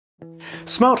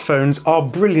Smartphones are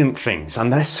brilliant things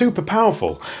and they're super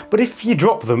powerful, but if you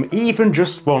drop them even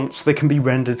just once, they can be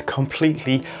rendered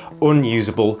completely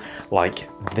unusable, like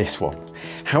this one.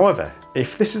 However,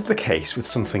 if this is the case with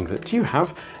something that you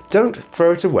have, don't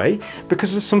throw it away,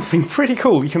 because there's something pretty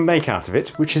cool you can make out of it,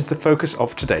 which is the focus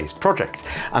of today's project.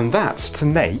 And that's to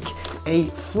make a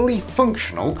fully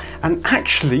functional and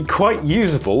actually quite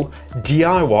usable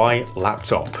DIY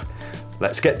laptop.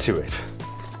 Let's get to it.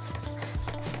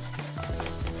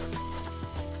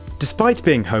 Despite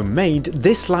being homemade,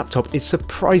 this laptop is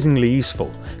surprisingly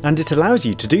useful, and it allows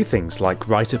you to do things like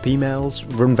write up emails,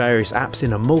 run various apps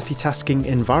in a multitasking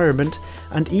environment,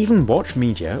 and even watch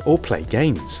media or play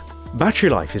games. Battery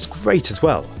life is great as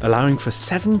well, allowing for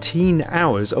 17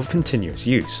 hours of continuous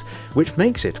use, which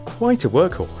makes it quite a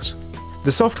workhorse.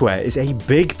 The software is a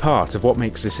big part of what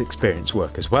makes this experience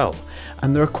work as well,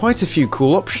 and there are quite a few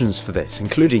cool options for this,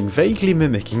 including vaguely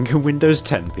mimicking a Windows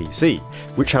 10 PC,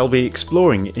 which I'll be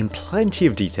exploring in plenty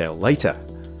of detail later.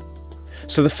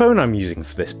 So the phone I'm using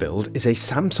for this build is a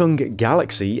Samsung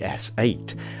Galaxy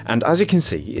S8, and as you can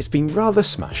see, it's been rather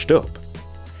smashed up.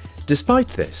 Despite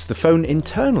this, the phone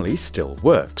internally still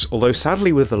works, although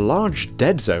sadly with a large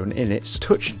dead zone in its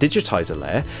touch digitizer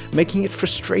layer, making it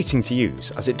frustrating to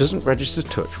use as it doesn't register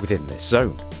touch within this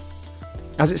zone.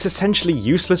 As it's essentially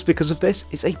useless because of this,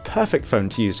 it's a perfect phone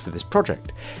to use for this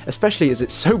project, especially as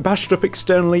it's so bashed up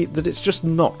externally that it's just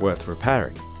not worth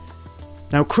repairing.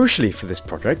 Now crucially for this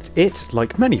project, it,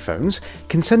 like many phones,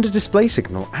 can send a display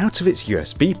signal out of its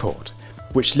USB port,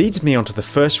 which leads me onto the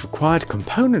first required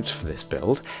component for this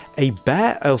build, a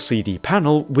bare LCD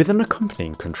panel with an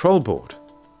accompanying control board.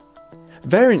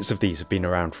 Variants of these have been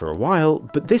around for a while,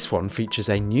 but this one features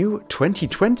a new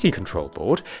 2020 control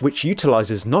board, which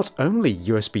utilises not only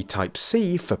USB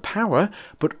Type-C for power,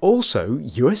 but also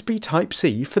USB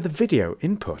Type-C for the video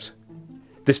input.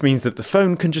 This means that the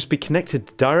phone can just be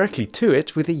connected directly to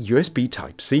it with a USB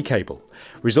Type-C cable,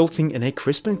 resulting in a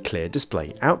crisp and clear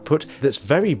display output that's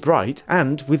very bright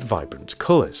and with vibrant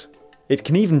colours. It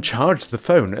can even charge the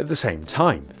phone at the same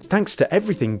time, thanks to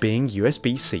everything being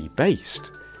USB-C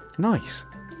based. Nice.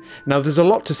 Now there's a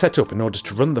lot to set up in order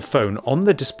to run the phone on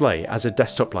the display as a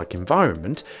desktop-like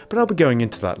environment, but I'll be going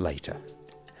into that later.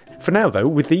 For now though,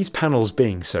 with these panels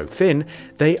being so thin,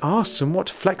 they are somewhat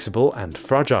flexible and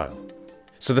fragile.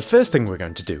 So the first thing we're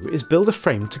going to do is build a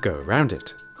frame to go around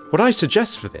it. What I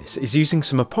suggest for this is using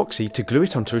some epoxy to glue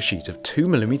it onto a sheet of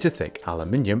 2mm thick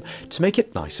aluminium to make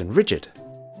it nice and rigid.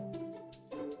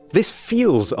 This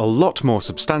feels a lot more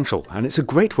substantial, and it's a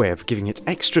great way of giving it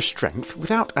extra strength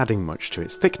without adding much to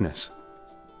its thickness.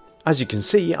 As you can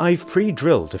see, I've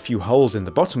pre-drilled a few holes in the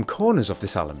bottom corners of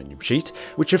this aluminium sheet,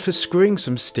 which are for screwing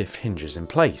some stiff hinges in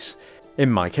place.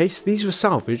 In my case, these were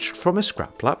salvaged from a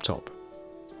scrap laptop.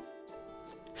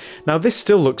 Now this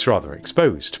still looks rather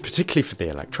exposed, particularly for the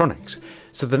electronics,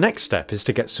 so the next step is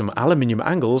to get some aluminium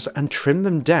angles and trim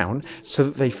them down so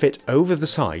that they fit over the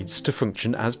sides to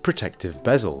function as protective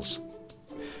bezels.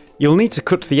 You'll need to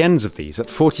cut the ends of these at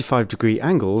 45-degree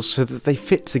angles so that they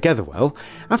fit together well,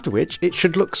 after which it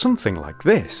should look something like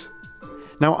this.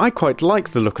 Now I quite like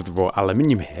the look of the raw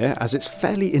aluminium here, as it's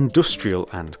fairly industrial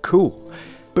and cool,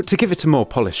 but to give it a more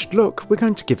polished look, we're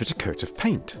going to give it a coat of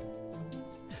paint.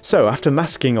 So after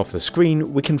masking off the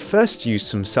screen, we can first use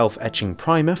some self-etching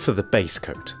primer for the base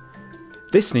coat.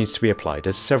 This needs to be applied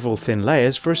as several thin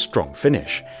layers for a strong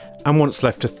finish, and once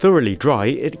left to thoroughly dry,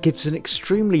 it gives an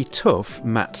extremely tough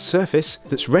matte surface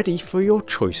that's ready for your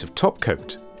choice of top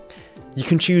coat. You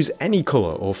can choose any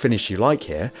colour or finish you like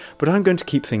here, but I'm going to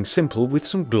keep things simple with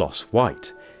some gloss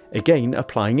white, again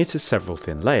applying it as several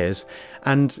thin layers,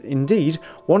 and indeed,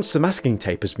 once the masking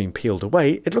tape has been peeled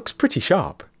away, it looks pretty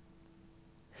sharp.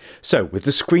 So with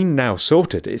the screen now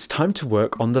sorted, it's time to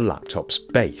work on the laptop's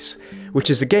base, which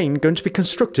is again going to be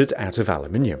constructed out of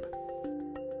aluminium.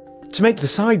 To make the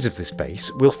sides of this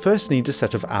base, we'll first need a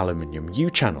set of aluminium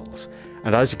U-channels,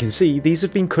 and as you can see, these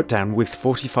have been cut down with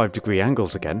 45-degree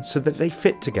angles again so that they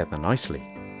fit together nicely.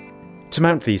 To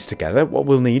mount these together, what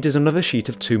we'll need is another sheet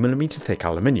of 2mm thick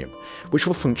aluminium, which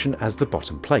will function as the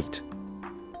bottom plate.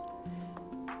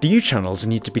 The U-channels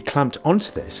need to be clamped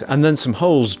onto this and then some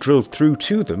holes drilled through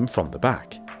to them from the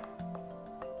back.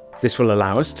 This will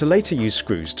allow us to later use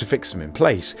screws to fix them in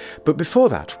place, but before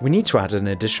that we need to add an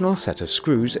additional set of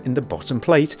screws in the bottom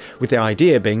plate, with the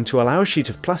idea being to allow a sheet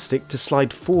of plastic to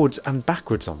slide forwards and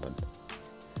backwards on them.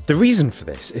 The reason for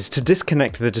this is to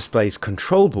disconnect the display's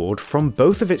control board from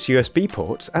both of its USB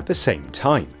ports at the same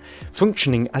time,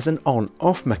 functioning as an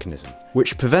on-off mechanism,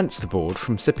 which prevents the board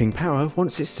from sipping power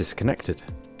once it's disconnected.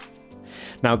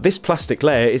 Now this plastic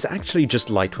layer is actually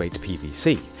just lightweight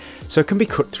PVC, so it can be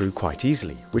cut through quite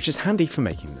easily, which is handy for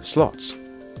making the slots.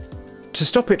 To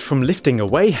stop it from lifting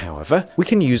away, however, we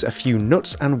can use a few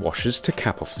nuts and washers to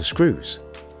cap off the screws.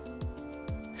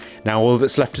 Now all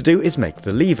that's left to do is make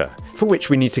the lever, for which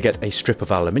we need to get a strip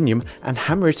of aluminium and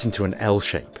hammer it into an L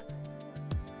shape.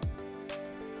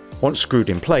 Once screwed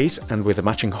in place, and with a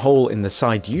matching hole in the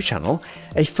side U-channel,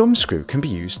 a thumb screw can be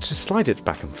used to slide it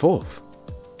back and forth.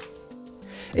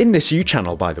 In this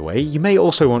U-channel, by the way, you may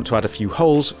also want to add a few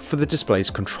holes for the display's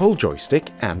control joystick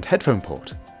and headphone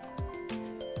port.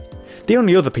 The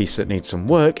only other piece that needs some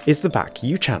work is the back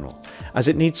U-channel, as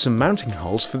it needs some mounting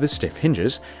holes for the stiff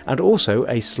hinges, and also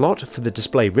a slot for the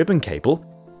display ribbon cable,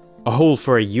 a hole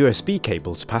for a USB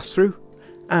cable to pass through,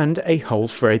 and a hole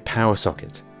for a power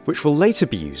socket, which will later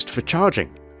be used for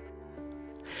charging.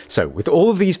 So with all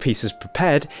of these pieces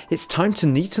prepared, it's time to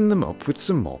neaten them up with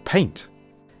some more paint.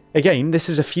 Again, this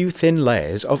is a few thin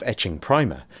layers of etching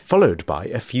primer, followed by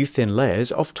a few thin layers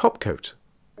of top coat.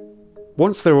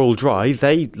 Once they're all dry,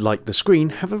 they, like the screen,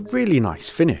 have a really nice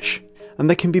finish, and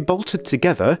they can be bolted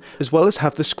together as well as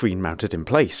have the screen mounted in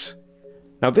place.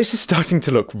 Now this is starting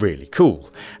to look really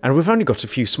cool, and we've only got a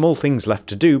few small things left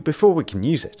to do before we can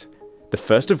use it. The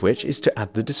first of which is to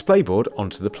add the display board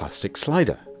onto the plastic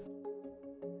slider.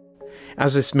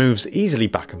 As this moves easily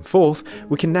back and forth,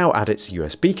 we can now add its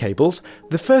USB cables,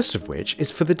 the first of which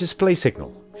is for the display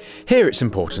signal. Here it's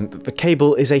important that the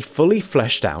cable is a fully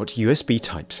fleshed out USB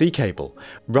Type-C cable,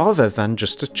 rather than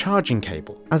just a charging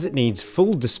cable, as it needs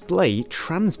full display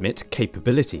transmit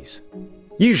capabilities.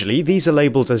 Usually these are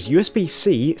labelled as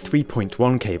USB-C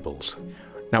 3.1 cables.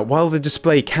 Now while the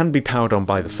display can be powered on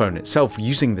by the phone itself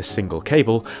using this single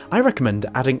cable, I recommend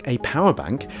adding a power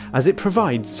bank as it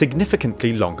provides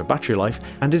significantly longer battery life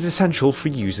and is essential for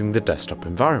using the desktop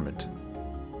environment.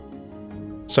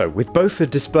 So with both the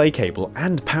display cable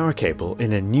and power cable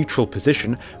in a neutral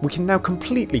position, we can now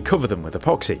completely cover them with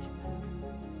epoxy.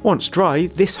 Once dry,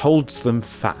 this holds them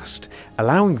fast,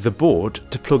 allowing the board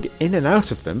to plug in and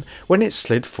out of them when it's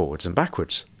slid forwards and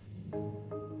backwards.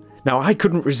 Now I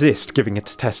couldn't resist giving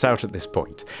it a test out at this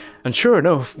point, and sure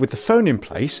enough, with the phone in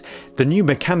place, the new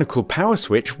mechanical power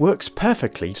switch works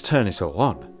perfectly to turn it all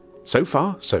on. So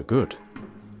far, so good.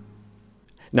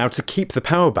 Now to keep the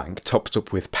power bank topped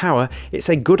up with power, it's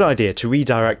a good idea to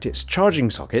redirect its charging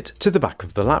socket to the back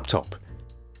of the laptop.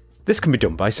 This can be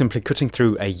done by simply cutting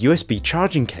through a USB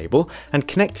charging cable and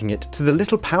connecting it to the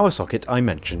little power socket I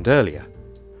mentioned earlier.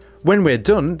 When we're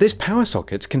done, this power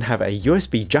socket can have a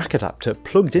USB jack adapter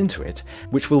plugged into it,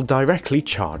 which will directly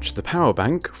charge the power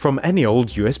bank from any old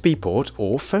USB port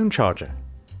or phone charger.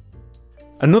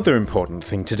 Another important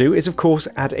thing to do is of course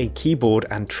add a keyboard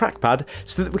and trackpad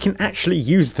so that we can actually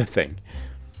use the thing.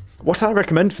 What I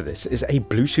recommend for this is a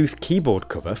Bluetooth keyboard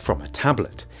cover from a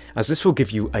tablet, as this will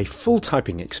give you a full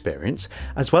typing experience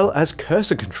as well as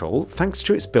cursor control thanks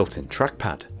to its built-in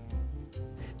trackpad.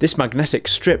 This magnetic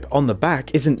strip on the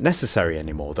back isn't necessary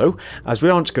anymore though, as we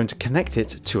aren't going to connect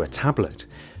it to a tablet,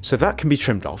 so that can be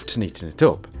trimmed off to neaten it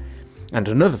up. And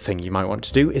another thing you might want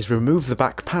to do is remove the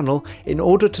back panel in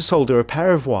order to solder a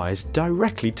pair of wires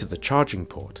directly to the charging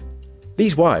port.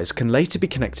 These wires can later be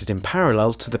connected in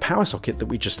parallel to the power socket that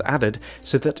we just added,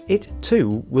 so that it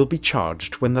too will be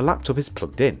charged when the laptop is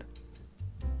plugged in.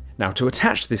 Now to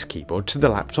attach this keyboard to the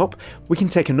laptop, we can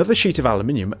take another sheet of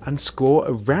aluminium and score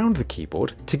around the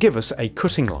keyboard to give us a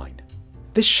cutting line.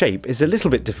 This shape is a little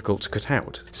bit difficult to cut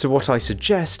out, so what I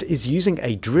suggest is using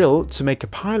a drill to make a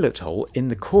pilot hole in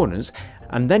the corners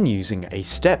and then using a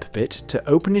step bit to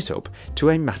open it up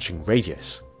to a matching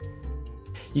radius.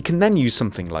 You can then use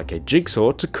something like a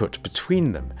jigsaw to cut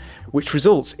between them, which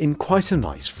results in quite a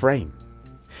nice frame.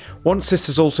 Once this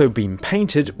has also been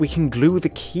painted, we can glue the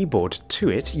keyboard to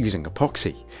it using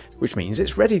epoxy, which means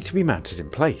it's ready to be mounted in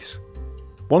place.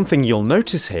 One thing you'll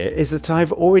notice here is that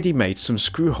I've already made some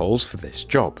screw holes for this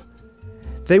job.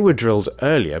 They were drilled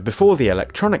earlier before the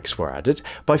electronics were added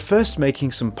by first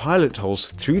making some pilot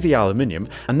holes through the aluminium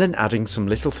and then adding some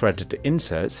little threaded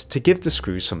inserts to give the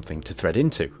screws something to thread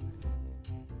into.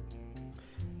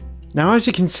 Now as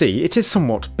you can see, it is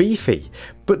somewhat beefy,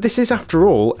 but this is after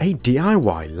all a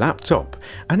DIY laptop,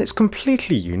 and it's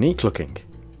completely unique looking.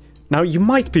 Now you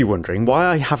might be wondering why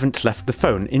I haven't left the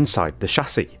phone inside the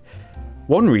chassis.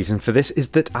 One reason for this is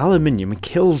that aluminium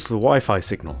kills the Wi-Fi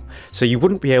signal, so you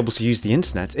wouldn't be able to use the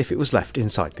internet if it was left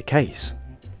inside the case.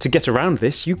 To get around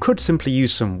this, you could simply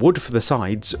use some wood for the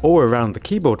sides or around the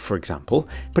keyboard for example,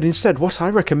 but instead what I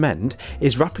recommend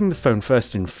is wrapping the phone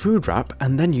first in food wrap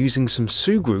and then using some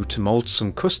sugrue to mould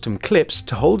some custom clips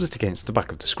to hold it against the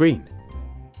back of the screen.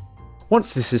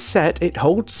 Once this is set, it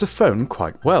holds the phone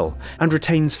quite well, and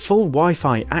retains full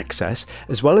Wi-Fi access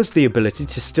as well as the ability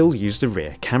to still use the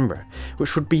rear camera,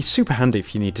 which would be super handy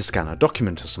if you need to scan a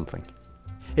document or something.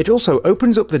 It also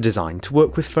opens up the design to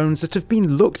work with phones that have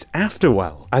been looked after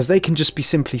well, as they can just be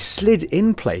simply slid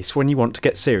in place when you want to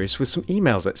get serious with some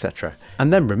emails, etc.,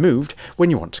 and then removed when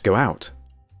you want to go out.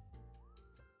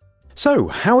 So,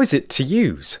 how is it to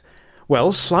use?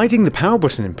 Well, sliding the power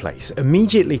button in place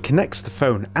immediately connects the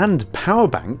phone and power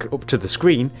bank up to the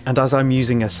screen, and as I'm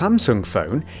using a Samsung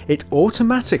phone, it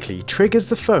automatically triggers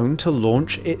the phone to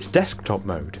launch its desktop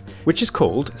mode, which is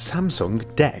called Samsung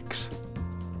DeX.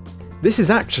 This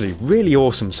is actually really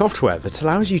awesome software that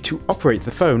allows you to operate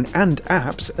the phone and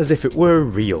apps as if it were a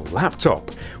real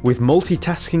laptop, with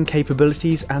multitasking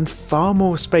capabilities and far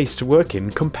more space to work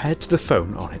in compared to the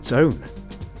phone on its own.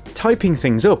 Typing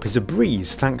things up is a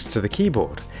breeze thanks to the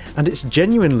keyboard, and it's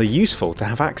genuinely useful to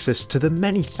have access to the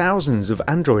many thousands of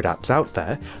Android apps out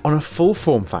there on a full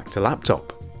form factor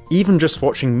laptop. Even just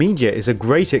watching media is a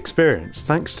great experience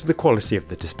thanks to the quality of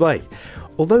the display,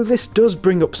 although this does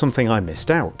bring up something I missed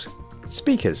out: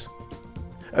 speakers.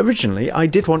 Originally, I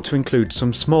did want to include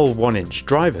some small 1-inch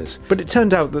drivers, but it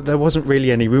turned out that there wasn't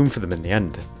really any room for them in the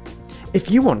end. If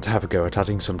you want to have a go at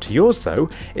adding some to yours though,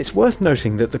 it's worth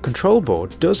noting that the control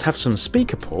board does have some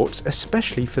speaker ports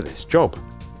especially for this job.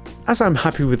 As I'm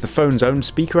happy with the phone's own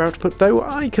speaker output though,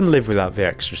 I can live without the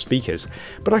extra speakers,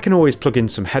 but I can always plug in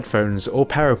some headphones or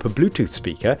pair up a Bluetooth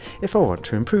speaker if I want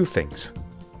to improve things.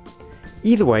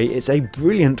 Either way, it's a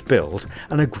brilliant build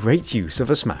and a great use of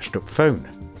a smashed up phone.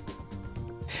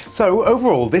 So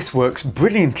overall this works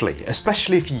brilliantly,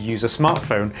 especially if you use a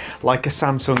smartphone like a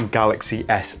Samsung Galaxy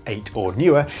S8 or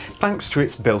newer, thanks to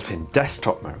its built-in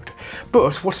desktop mode.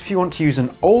 But what if you want to use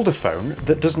an older phone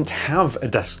that doesn't have a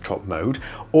desktop mode,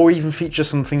 or even feature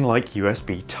something like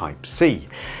USB Type-C?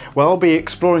 Well, I'll be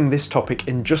exploring this topic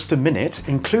in just a minute,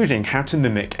 including how to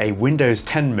mimic a Windows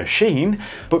 10 machine,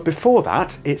 but before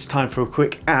that, it's time for a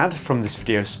quick ad from this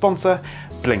video's sponsor,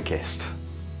 Blinkist.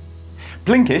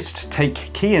 Blinkist take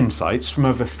key insights from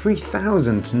over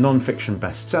 3,000 non-fiction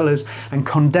bestsellers and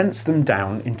condense them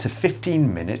down into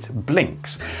 15-minute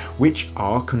blinks, which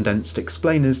are condensed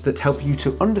explainers that help you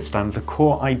to understand the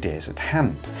core ideas at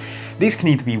hand. These can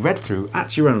either be read through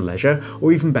at your own leisure,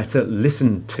 or even better,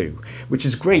 listened to, which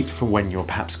is great for when you're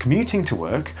perhaps commuting to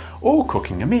work or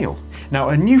cooking a meal. Now,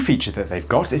 a new feature that they've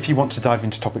got, if you want to dive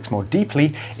into topics more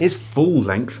deeply, is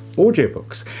full-length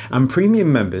audiobooks, and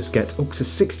premium members get up to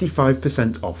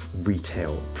 65% off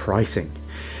retail pricing.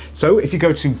 So if you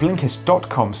go to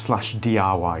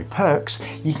blinkist.com/DIY perks,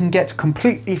 you can get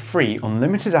completely free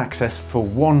unlimited access for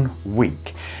 1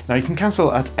 week. Now you can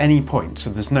cancel at any point, so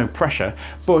there's no pressure,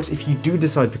 but if you do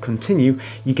decide to continue,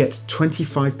 you get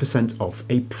 25% off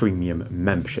a premium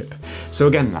membership. So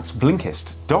again, that's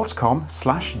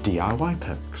blinkist.com/DIY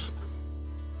perks.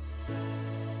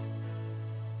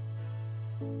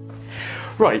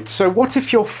 Right, so what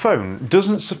if your phone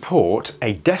doesn't support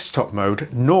a desktop mode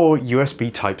nor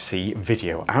USB Type-C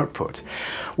video output?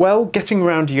 Well, getting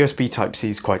around USB Type-C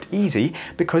is quite easy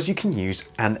because you can use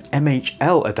an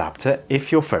MHL adapter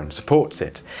if your phone supports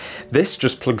it. This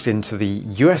just plugs into the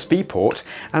USB port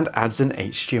and adds an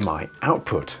HDMI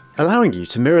output, allowing you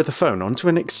to mirror the phone onto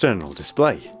an external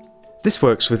display. This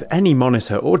works with any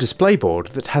monitor or display board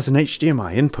that has an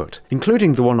HDMI input,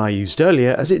 including the one I used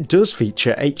earlier, as it does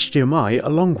feature HDMI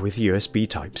along with USB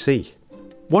Type-C.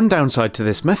 One downside to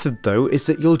this method though is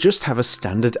that you'll just have a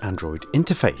standard Android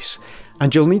interface,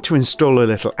 and you'll need to install a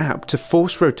little app to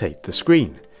force rotate the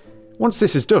screen. Once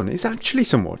this is done, it's actually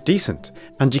somewhat decent,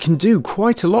 and you can do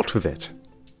quite a lot with it.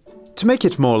 To make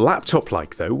it more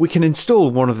laptop-like though, we can install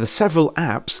one of the several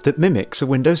apps that mimics a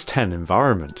Windows 10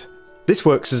 environment. This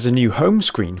works as a new home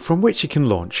screen from which you can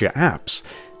launch your apps,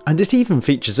 and it even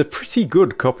features a pretty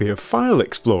good copy of File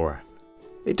Explorer.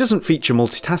 It doesn't feature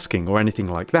multitasking or anything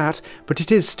like that, but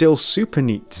it is still super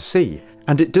neat to see,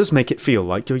 and it does make it feel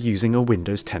like you're using a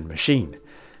Windows 10 machine.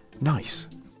 Nice.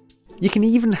 You can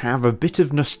even have a bit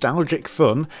of nostalgic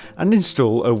fun and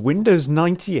install a Windows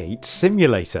 98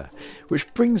 simulator,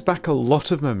 which brings back a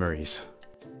lot of memories.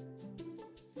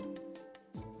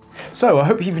 So I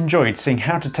hope you've enjoyed seeing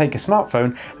how to take a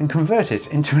smartphone and convert it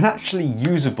into an actually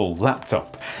usable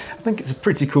laptop. I think it's a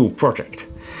pretty cool project.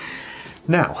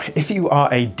 Now, if you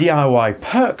are a DIY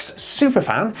Perks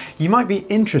superfan, you might be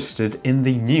interested in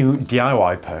the new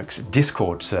DIY Perks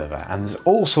Discord server, and there's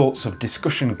all sorts of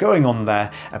discussion going on there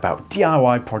about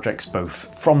DIY projects,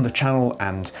 both from the channel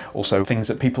and also things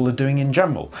that people are doing in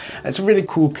general. It's a really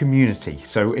cool community,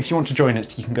 so if you want to join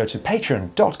it, you can go to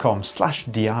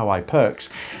patreon.com/DIYperks,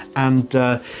 and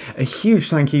a huge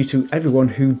thank you to everyone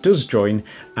who does join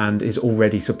and is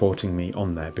already supporting me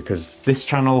on there, because this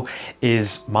channel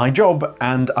is my job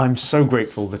and I'm so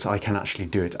grateful that I can actually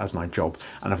do it as my job,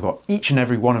 and I've got each and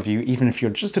every one of you, even if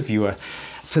you're just a viewer,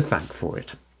 to thank for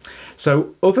it.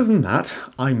 So other than that,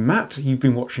 I'm Matt, you've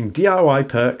been watching DIY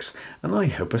Perks, and I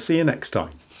hope I see you next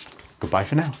time. Goodbye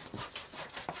for now.